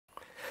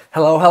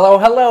Hello, hello,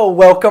 hello.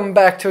 Welcome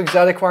back to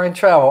Exotic Wine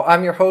Travel.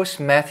 I'm your host,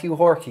 Matthew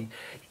Horkey.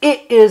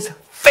 It is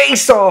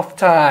face-off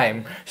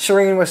time.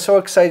 Shireen was so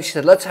excited. She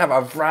said, let's have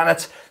a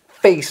Vranac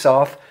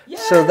face-off. Yeah.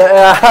 So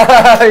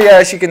that, yeah,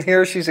 as you can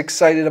hear, she's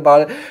excited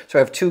about it. So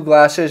I have two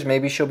glasses.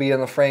 Maybe she'll be in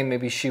the frame.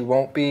 Maybe she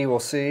won't be. We'll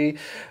see.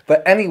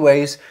 But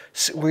anyways,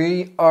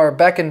 we are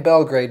back in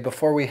Belgrade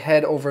before we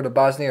head over to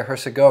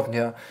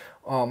Bosnia-Herzegovina.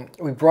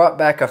 We brought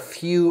back a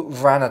few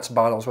Vranac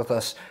bottles with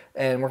us,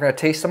 and we're going to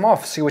taste them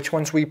off, see which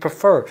ones we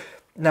prefer.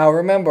 Now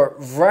remember,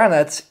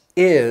 Vranac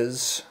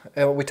is,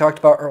 what we talked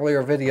about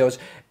earlier videos,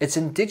 it's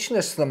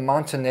indigenous to the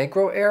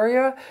Montenegro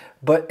area,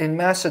 but in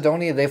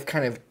Macedonia they've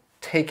kind of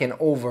taken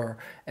over,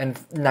 and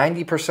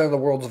 90% of the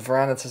world's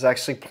Vranac is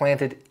actually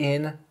planted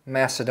in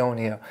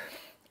Macedonia.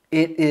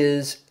 It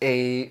is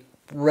a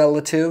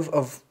relative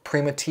of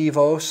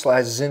Primitivo /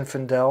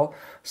 Zinfandel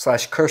 /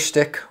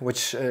 Krstic,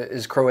 which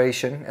is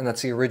Croatian, and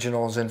that's the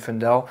original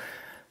Zinfandel.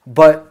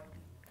 But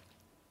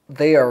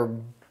they are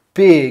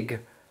big,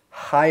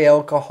 high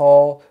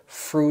alcohol,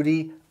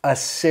 fruity,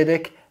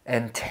 acidic,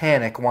 and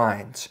tannic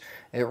wines.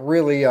 It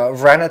really,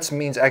 Vranac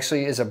means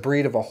actually is a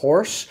breed of a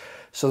horse,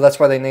 so that's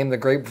why they named the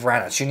grape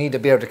Vranac. You need to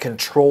be able to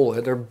control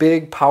it. They're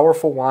big,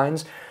 powerful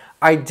wines.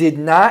 I did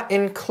not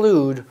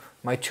include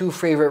my two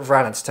favorite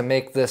Vranacs to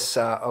make this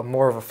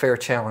more of a fair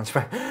challenge.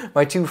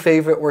 My two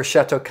favorite were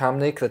Chateau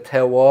Sopot, the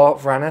Terroir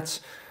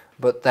Vranac,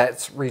 but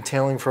that's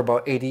retailing for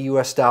about $80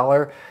 US.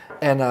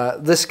 And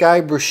this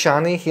guy,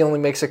 Brusani, he only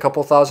makes a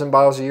couple thousand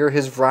bottles a year.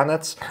 His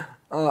Vranac,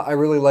 I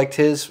really liked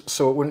his,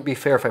 so it wouldn't be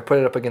fair if I put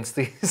it up against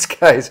these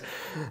guys.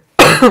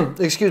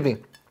 Excuse me.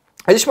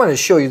 I just wanted to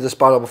show you this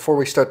bottle before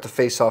we start the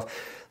face-off.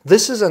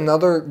 This is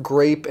another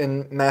grape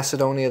in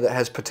Macedonia that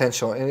has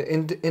potential.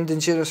 An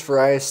indigenous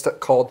variety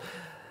called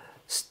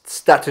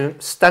Stanushina.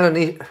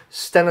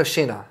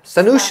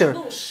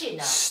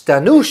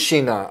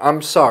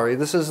 I'm sorry.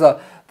 This is the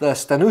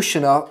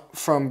Stanushina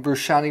from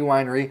Brusani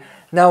Winery.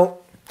 Now,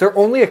 there are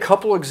only a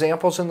couple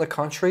examples in the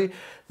country.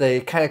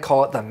 They kind of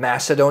call it the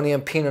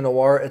Macedonian Pinot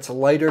Noir. It's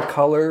lighter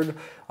colored,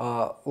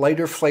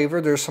 lighter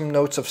flavor. There's some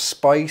notes of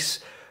spice.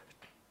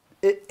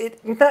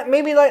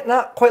 Maybe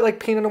not quite like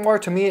Pinot Noir.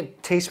 To me,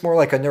 it tastes more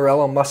like a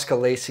Nerello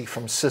Muscalesi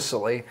from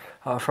Sicily,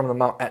 from the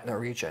Mount Etna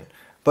region.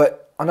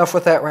 But enough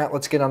with that rant.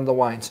 Let's get on to the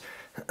wines.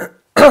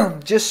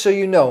 Just so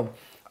you know,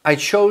 I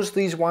chose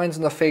these wines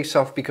in the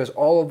face-off because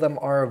all of them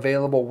are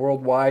available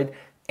worldwide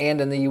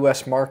and in the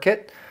U.S.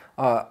 market.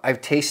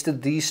 I've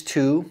tasted these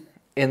two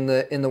in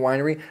the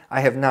winery.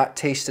 I have not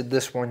tasted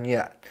this one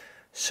yet.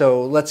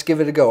 So let's give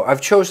it a go.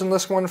 I've chosen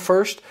this one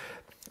first.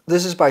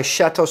 This is by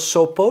Chateau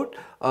Sopot,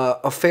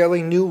 a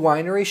fairly new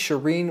winery.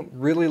 Shireen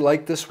really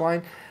liked this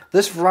wine.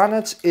 This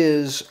Vranac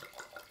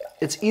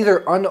it's either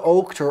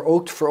unoaked or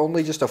oaked for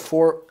only just a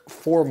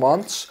four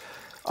months.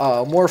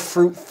 More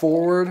fruit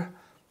forward,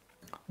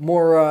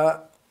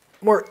 more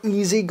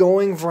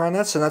easygoing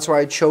Vranac, and that's why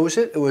I chose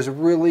it. It was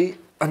really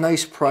a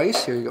nice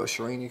price. Here you go,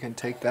 Shireen. You can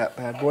take that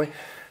bad boy.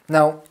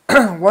 Now,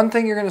 one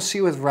thing you're going to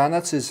see with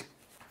Vranac is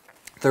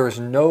there is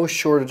no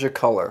shortage of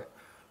color.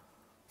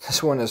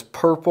 This one is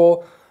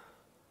purple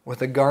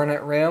with a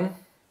garnet rim. Is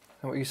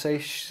that what you see,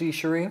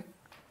 Shireen?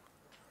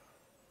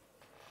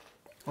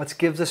 Let's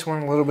give this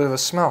one a little bit of a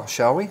smell,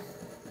 shall we?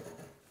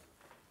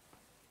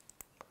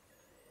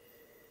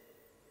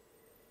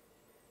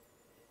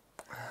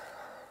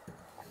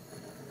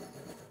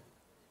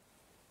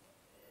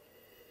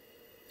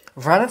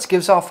 Vranac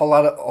gives off a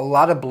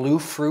lot of blue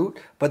fruit,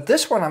 but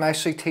this one I'm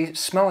actually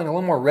smelling a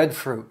little more red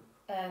fruit.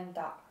 And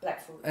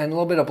black fruit. And a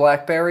little bit of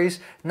blackberries.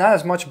 Not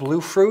as much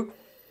blue fruit.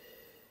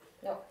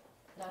 No,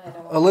 not at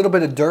all. A little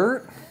bit of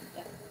dirt.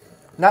 Yeah.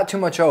 Not too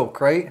much oak,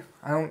 right?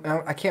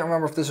 I can't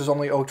remember if this is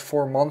only oaked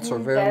 4 months or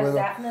very little. There's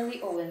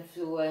definitely oak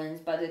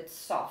influence, but it's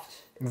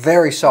soft.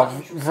 Very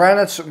soft.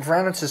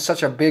 Vranac is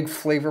such a big,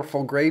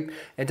 flavorful grape.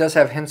 It does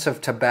have hints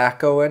of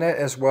tobacco in it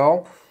as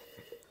well.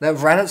 That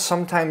Vranac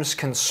sometimes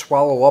can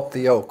swallow up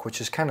the oak,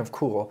 which is kind of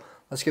cool.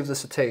 Let's give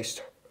this a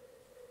taste.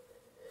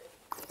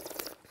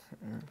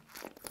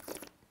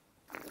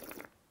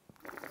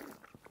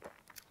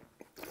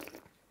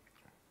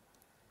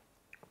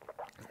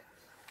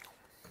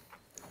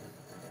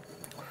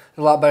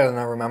 A lot better than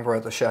I remember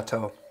at the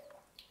Chateau.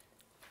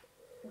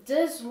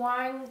 This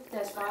wine,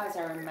 as far as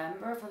I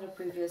remember from the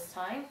previous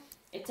time,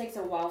 it takes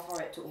a while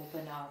for it to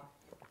open up.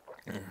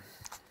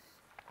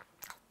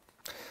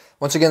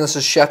 Once again, this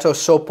is Chateau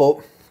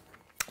Sopot,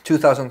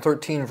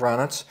 2013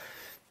 Vranac.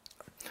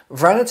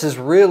 Vranac is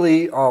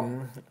really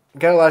got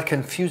a lot of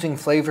confusing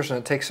flavors, and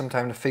it takes some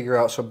time to figure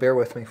out, so bear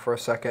with me for a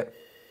second.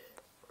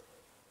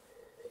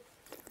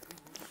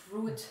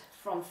 Fruit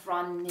from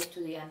front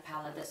to the end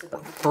palate. That's a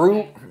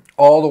fruit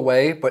all the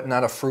way, but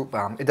not a fruit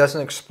bomb. It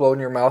doesn't explode in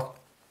your mouth.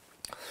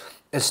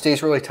 It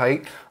stays really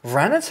tight.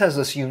 Vranac has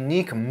this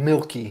unique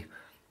milky,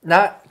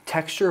 not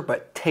texture,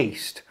 but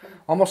taste.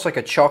 Almost like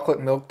a chocolate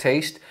milk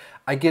taste.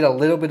 I get a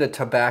little bit of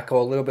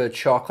tobacco, a little bit of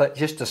chocolate,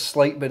 just a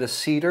slight bit of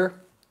cedar.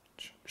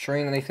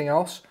 Shireen, anything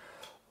else?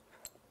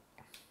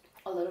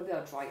 A little bit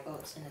of dry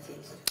oats in the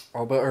taste. A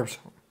little bit of herbs.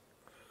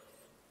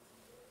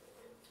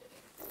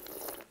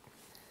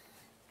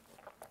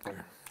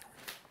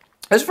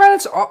 This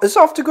Vranac is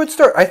off to a good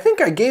start. I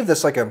think I gave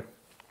this like a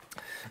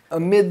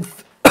mid,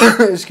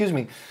 excuse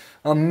me,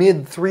 a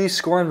mid 3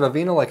 score in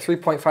Vivino, like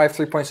 3.5,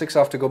 3.6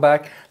 off to go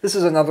back. This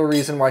is another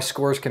reason why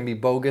scores can be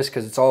bogus,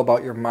 because it's all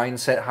about your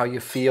mindset, how you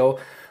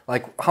feel.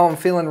 Like how I'm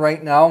feeling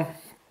right now,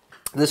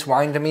 this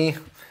wine to me,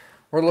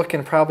 we're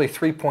looking probably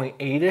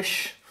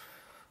 3.8-ish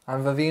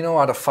on Vivino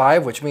out of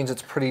 5, which means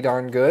it's pretty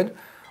darn good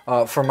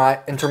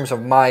in terms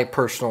of my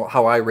personal,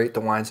 how I rate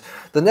the wines.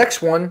 The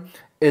next one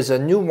is a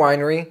new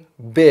winery,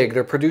 big.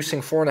 They're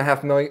producing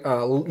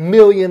 4.5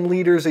 million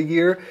liters a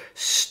year.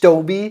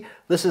 Stobi.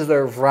 This is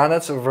their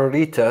Vranac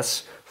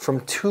Veritas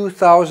from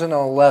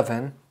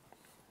 2011.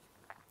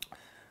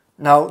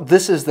 Now,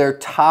 this is their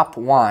top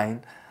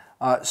wine.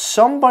 The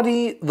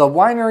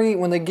winery,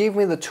 when they gave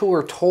me the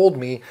tour, told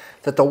me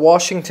that the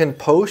Washington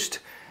Post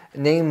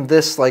named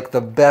this like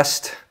the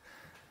best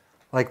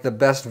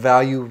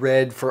value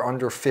red for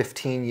under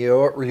 15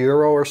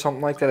 euro or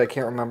something like that. I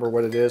can't remember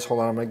what it is. Hold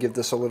on, I'm going to give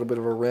this a little bit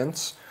of a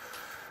rinse.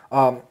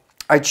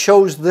 I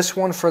chose this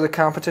one for the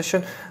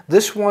competition.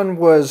 This one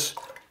was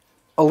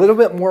a little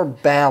bit more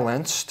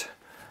balanced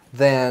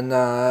than,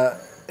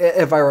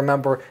 if I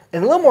remember,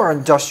 and a little more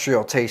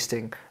industrial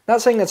tasting.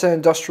 Not saying it's an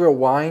industrial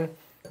wine,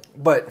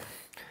 but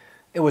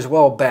it was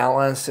well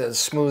balanced. It has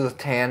smooth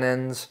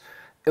tannins.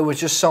 It was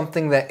just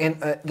something that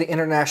the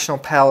international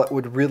palate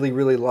would really,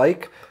 really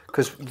like,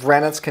 because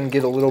Vranac can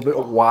get a little bit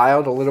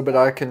wild, a little bit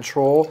out of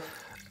control.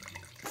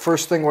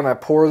 First thing when I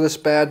pour this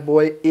bad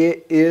boy,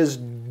 it is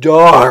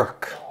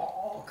dark.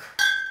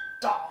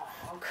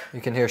 Dog.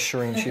 You can hear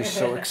Shireen, she's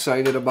so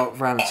excited about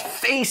Vranac.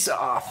 Face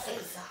off.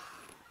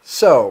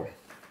 So,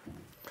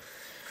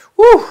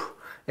 whew,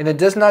 and it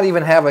does not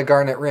even have a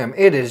garnet rim.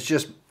 It is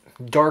just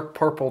dark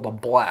purple to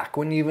black,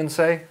 wouldn't you even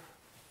say?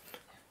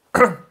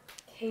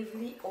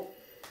 Heavily oak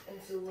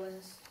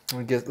influence.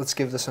 Let's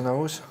give this a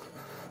nose.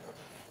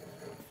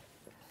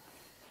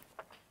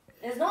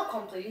 It's not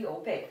completely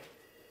opaque.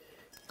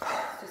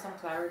 Just some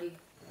clarity.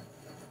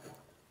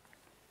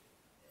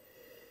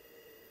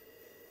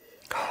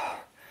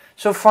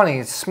 So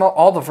funny. Smell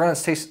all the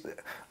Vranac taste.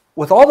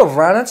 With all the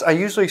Vranac, I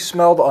usually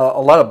smelled a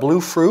lot of blue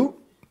fruit,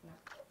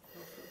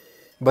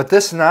 but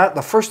this not.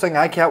 The first thing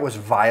I got was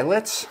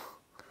violets.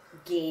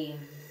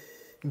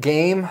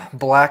 Game,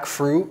 black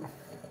fruit,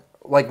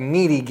 like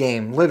meaty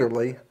game,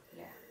 literally.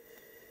 Yeah.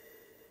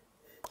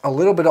 A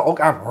little bit of oak.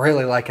 I'm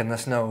really liking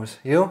this nose.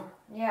 You?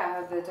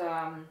 Yeah, but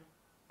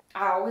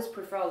I always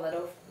prefer a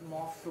little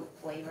more fruit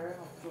flavor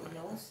or fruit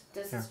nose.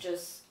 This is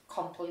just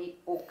complete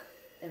oak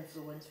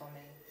influence for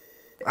me.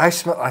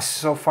 It's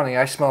so funny.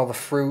 I smell the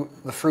fruit,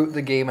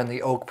 the game, and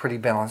the oak pretty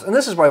balanced. And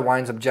this is why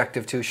wine's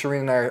objective too.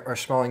 Shireen and I are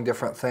smelling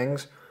different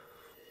things.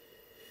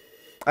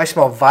 I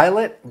smell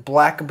violet,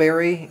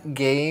 blackberry,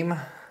 game.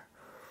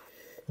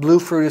 Blue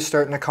fruit is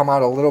starting to come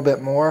out a little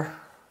bit more.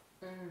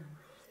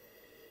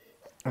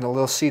 And a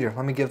little cedar.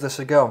 Let me give this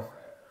a go.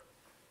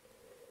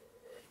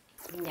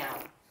 No.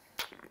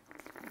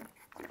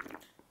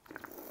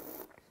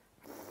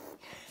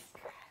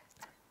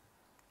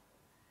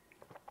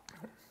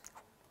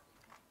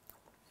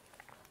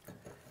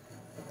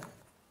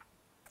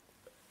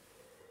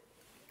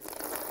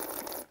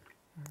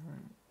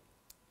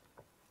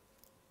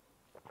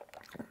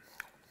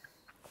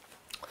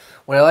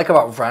 What I like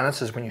about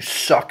Vranac is when you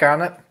suck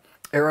on it,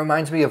 it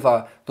reminds me of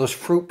those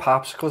fruit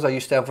popsicles I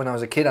used to have when I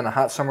was a kid on a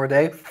hot summer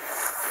day.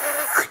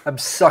 I'd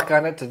suck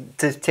on it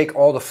to take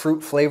all the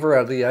fruit flavor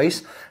out of the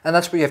ice. And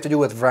that's what you have to do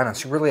with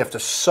Vranac. You really have to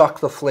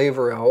suck the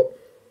flavor out.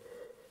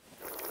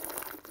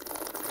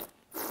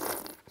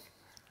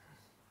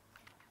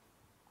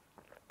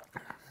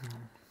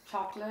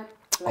 Chocolate,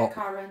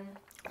 blackcurrant.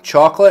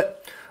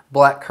 Chocolate,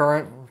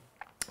 blackcurrant,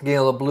 getting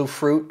a little blue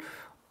fruit.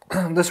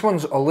 This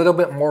one's a little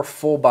bit more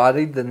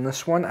full-bodied than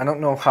this one. I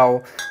don't know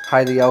how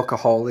high the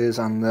alcohol is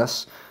on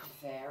this.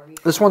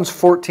 This one's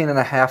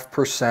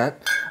 14.5%.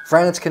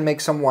 Vranac can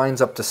make some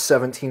wines up to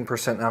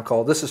 17%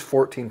 alcohol. This is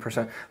 14%.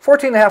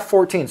 14.5,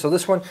 14. So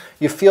this one,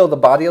 you feel the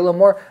body a little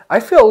more. I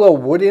feel a little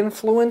wood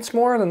influence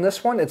more than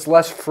this one. It's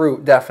less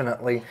fruit,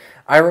 definitely.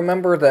 I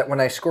remember that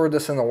when I scored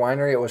this in the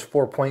winery, it was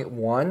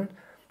 4.1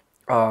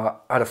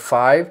 out of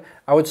 5.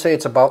 I would say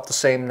it's about the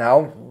same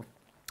now.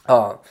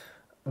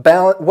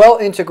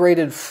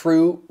 Well-integrated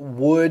fruit,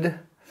 wood,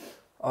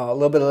 a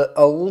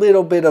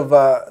little bit of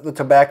the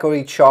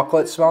tobacco-y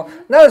chocolate smell.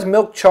 Not as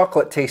milk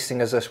chocolate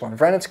tasting as this one.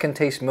 Vranac can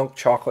taste milk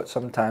chocolate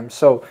sometimes.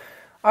 So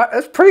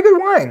it's pretty good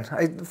wine.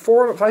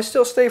 If I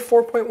still stay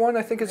 4.1,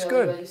 I think it's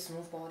good. Really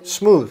smooth body.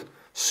 Smooth.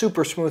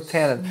 Super smooth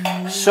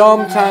tannin.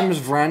 Sometimes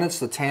Vranac,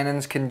 the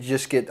tannins can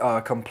just get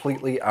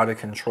completely out of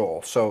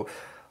control. So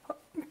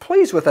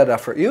pleased with that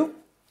effort. You?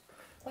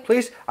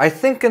 Please? I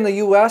think in the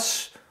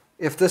U.S.,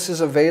 if this is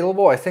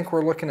available, I think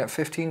we're looking at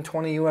 $15,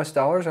 $20 US.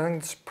 I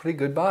think it's a pretty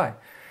good buy.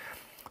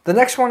 The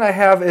next one I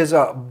have is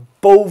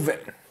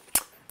Bovin.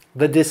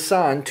 The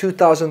Desan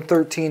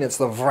 2013. It's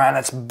the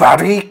Vranac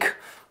Barrique.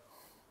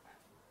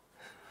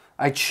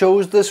 I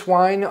chose this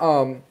wine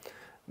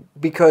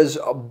because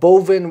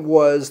Bovin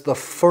was the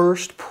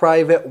first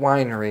private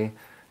winery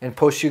in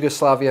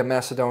post-Yugoslavia,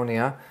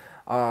 Macedonia.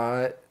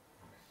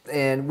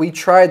 And we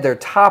tried their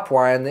top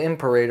wine, the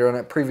Imperator, in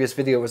that previous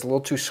video. It was a little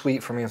too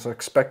sweet for me. I was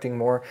expecting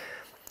more.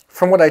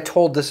 From what I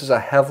told, this is a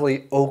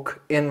heavily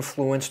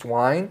oak-influenced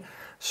wine.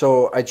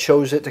 So I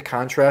chose it to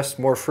contrast,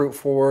 more fruit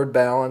forward,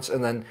 balance,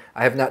 and then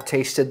I have not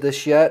tasted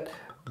this yet,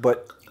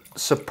 but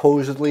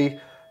supposedly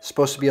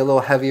supposed to be a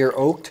little heavier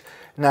oaked.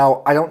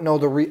 Now, I don't know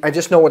I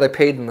just know what I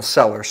paid in the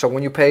cellar. So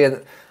when you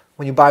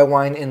buy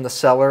wine in the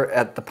cellar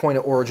at the point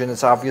of origin,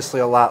 it's obviously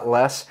a lot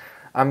less.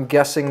 I'm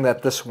guessing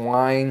that this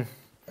wine,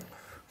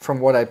 from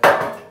what I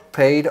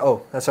paid,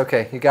 oh, that's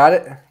okay. You got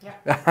it? Yeah.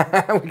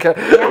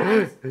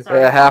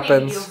 It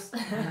happens.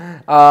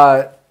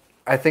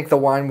 I think the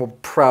wine will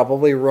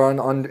probably run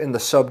in the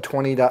sub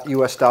 $20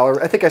 US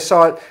dollar. I think I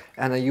saw it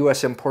on a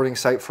US importing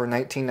site for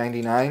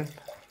 $19.99.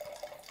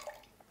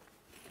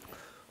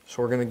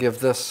 So we're going to give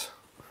this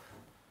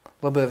a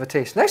little bit of a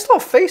taste. Nice little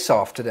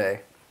face-off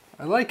today.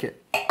 I like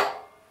it.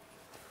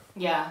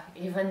 Yeah,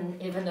 even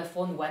the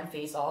phone went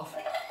face off.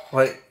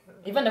 What?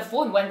 Even the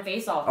phone went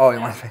face off. Oh, you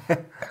want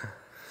to?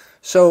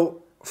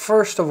 So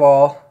first of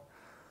all,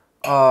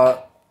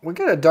 we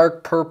get a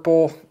dark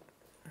purple,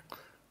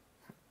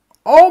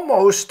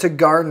 almost to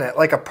garnet,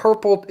 like a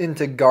purple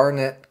into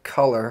garnet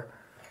color.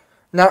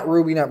 Not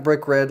ruby, not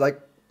brick red,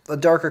 like a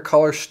darker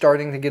color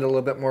starting to get a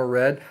little bit more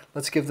red.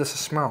 Let's give this a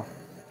smell.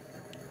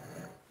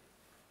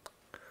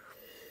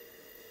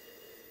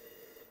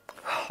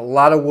 A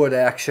lot of wood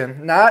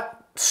action.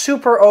 Not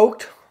super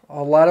oaked,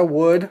 a lot of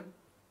wood.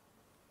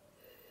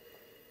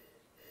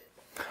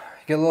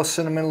 You get a little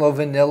cinnamon, a little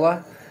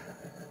vanilla.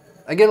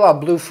 I get a lot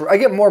of blue fruit. I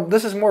get more,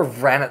 this is more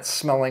Vranac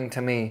smelling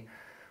to me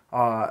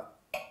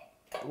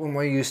when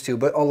we're used to,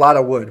 but a lot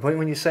of wood.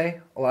 When you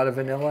say? A lot of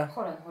vanilla?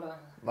 Hold on.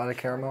 A lot of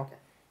caramel?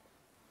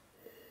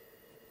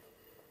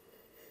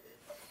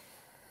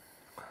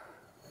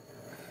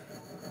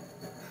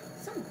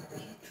 Some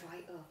weird dry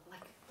up,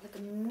 like a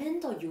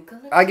mint or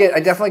eucalyptus. I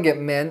definitely get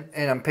mint,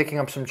 and I'm picking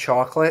up some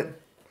chocolate.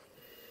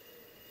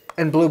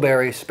 And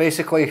blueberries.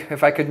 Basically,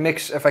 if I could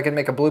make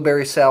a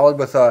blueberry salad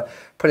with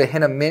put a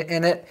hint of mint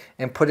in it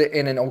and put it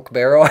in an oak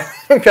barrel, I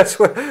think that's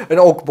what, an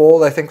oak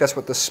bowl, I think that's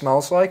what this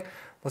smells like.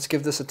 Let's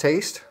give this a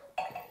taste.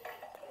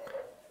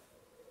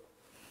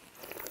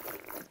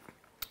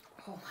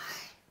 Oh my.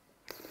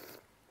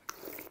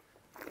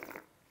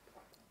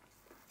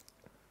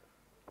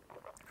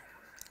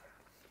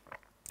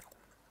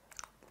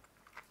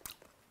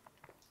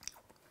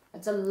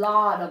 It's a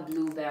lot of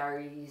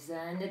blueberries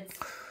and it's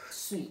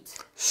sweet.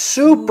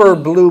 Super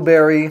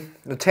blueberry.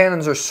 The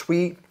tannins are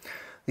sweet.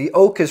 The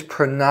oak is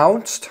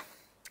pronounced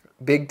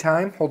big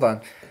time. Hold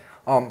on.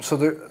 So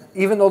there,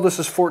 even though this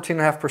is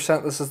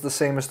 14.5%, this is the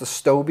same as the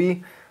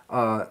Stobi.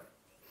 I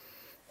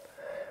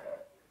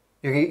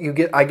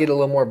get a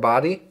little more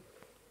body.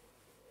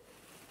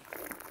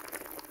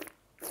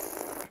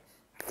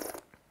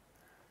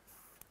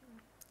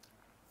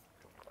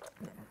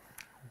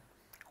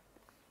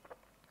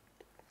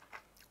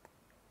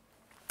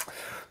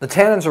 The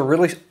tannins are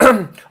really...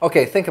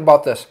 Okay, think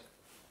about this.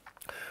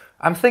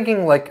 I'm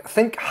thinking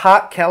think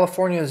hot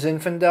California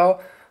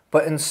Zinfandel,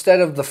 but instead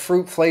of the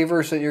fruit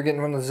flavors that you're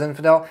getting from the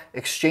Zinfandel,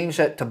 exchange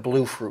that to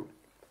blue fruit.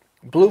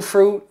 Blue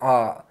fruit,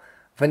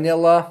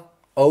 vanilla,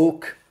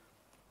 oak,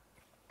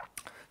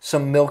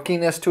 some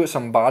milkiness to it,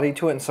 some body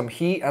to it, and some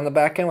heat on the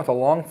back end with a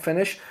long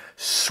finish.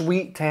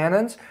 Sweet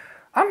tannins.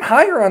 I'm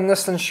higher on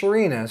this than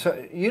Shireen is.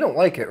 So you don't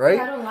like it, right?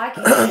 I don't like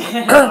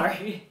it.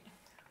 Sorry.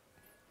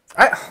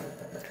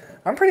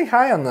 I'm pretty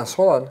high on this.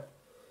 Hold on.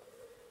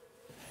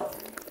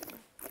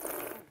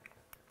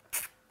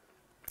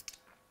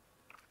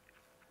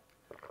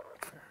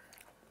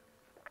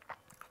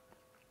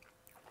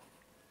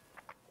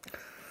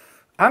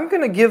 I'm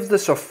going to give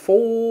this a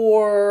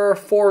 4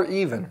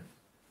 even.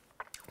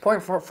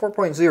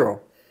 4.0.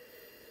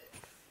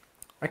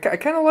 I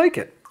kind of like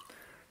it.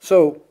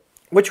 So,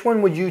 which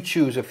one would you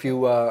choose if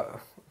you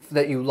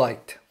that you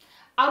liked?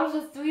 Out of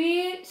the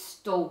 3,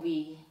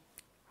 Stobi.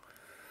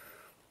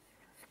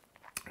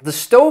 The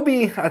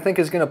Stobi, I think,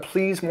 is going to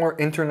please more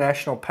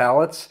international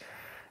palates.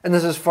 And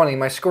this is funny.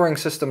 My scoring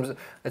systems,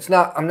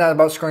 I'm not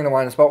about scoring the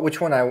wine. It's about which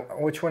one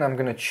I'm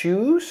going to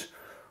choose.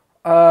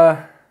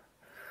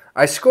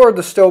 I scored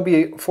the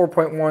Stobi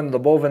 4.1, the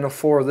Bovin a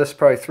 4. This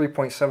probably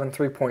 3.7,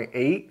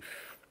 3.8.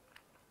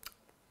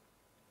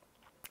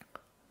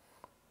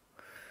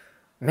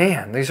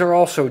 Man, these are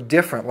all so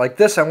different. Like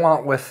this, I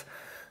want with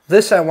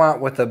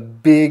a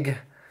big,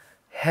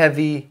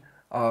 heavy.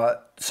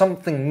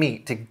 Something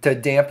meat to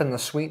dampen the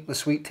sweet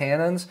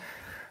tannins.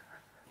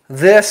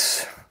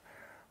 This,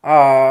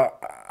 I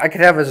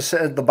could have as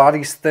the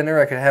body's thinner.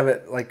 I could have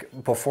it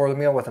like before the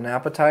meal with an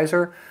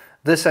appetizer.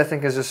 This I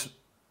think is just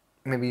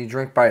maybe you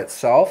drink by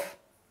itself.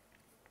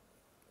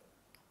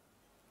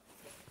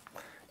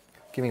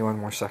 Give me one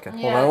more second.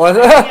 Yeah. Hold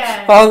on.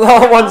 Yeah. Hold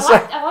on one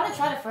second. I want to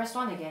try the first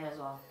one again as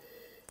well.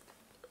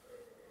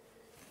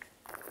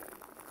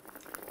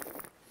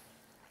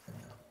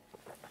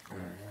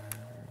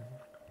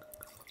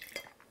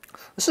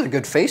 This is a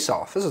good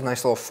face-off. This is a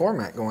nice little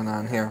format going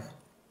on here.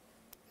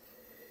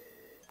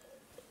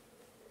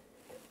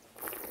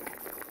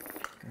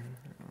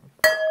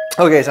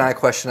 Okay, it's not a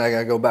question. I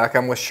gotta go back.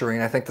 I'm with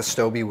Shireen. I think the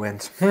Stobi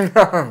wins.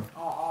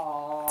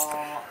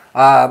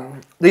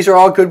 These are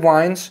all good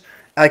wines.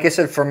 Like I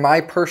said, for my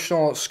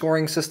personal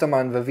scoring system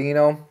on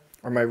Vivino,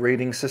 or my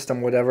rating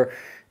system, whatever,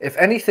 if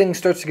anything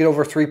starts to get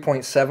over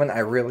 3.7, I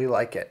really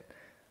like it.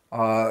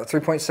 3.7,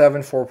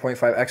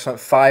 4.5, excellent.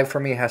 5 for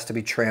me has to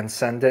be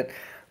transcendent.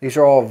 These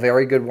are all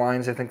very good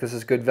wines. I think this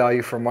is good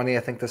value for money.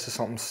 I think this is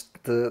something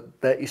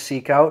that you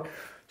seek out.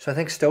 So I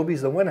think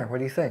Stobi's the winner. What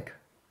do you think?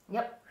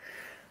 Yep.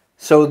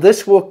 So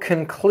this will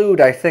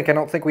conclude, I think. I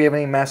don't think we have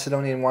any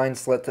Macedonian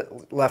wines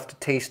left to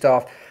taste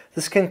off.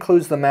 This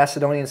concludes the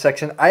Macedonian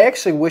section. I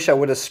actually wish I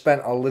would have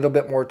spent a little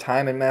bit more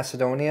time in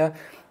Macedonia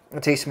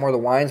and tasted more of the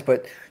wines,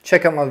 but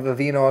check out my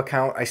Vivino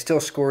account. I still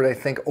scored, I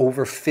think,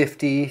 over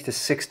 50 to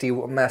 60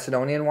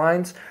 Macedonian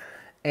wines.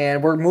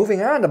 And we're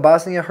moving on to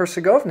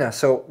Bosnia-Herzegovina.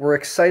 So we're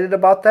excited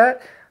about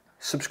that.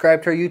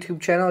 Subscribe to our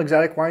YouTube channel,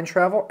 Exotic Wine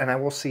Travel, and I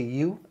will see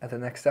you at the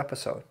next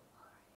episode.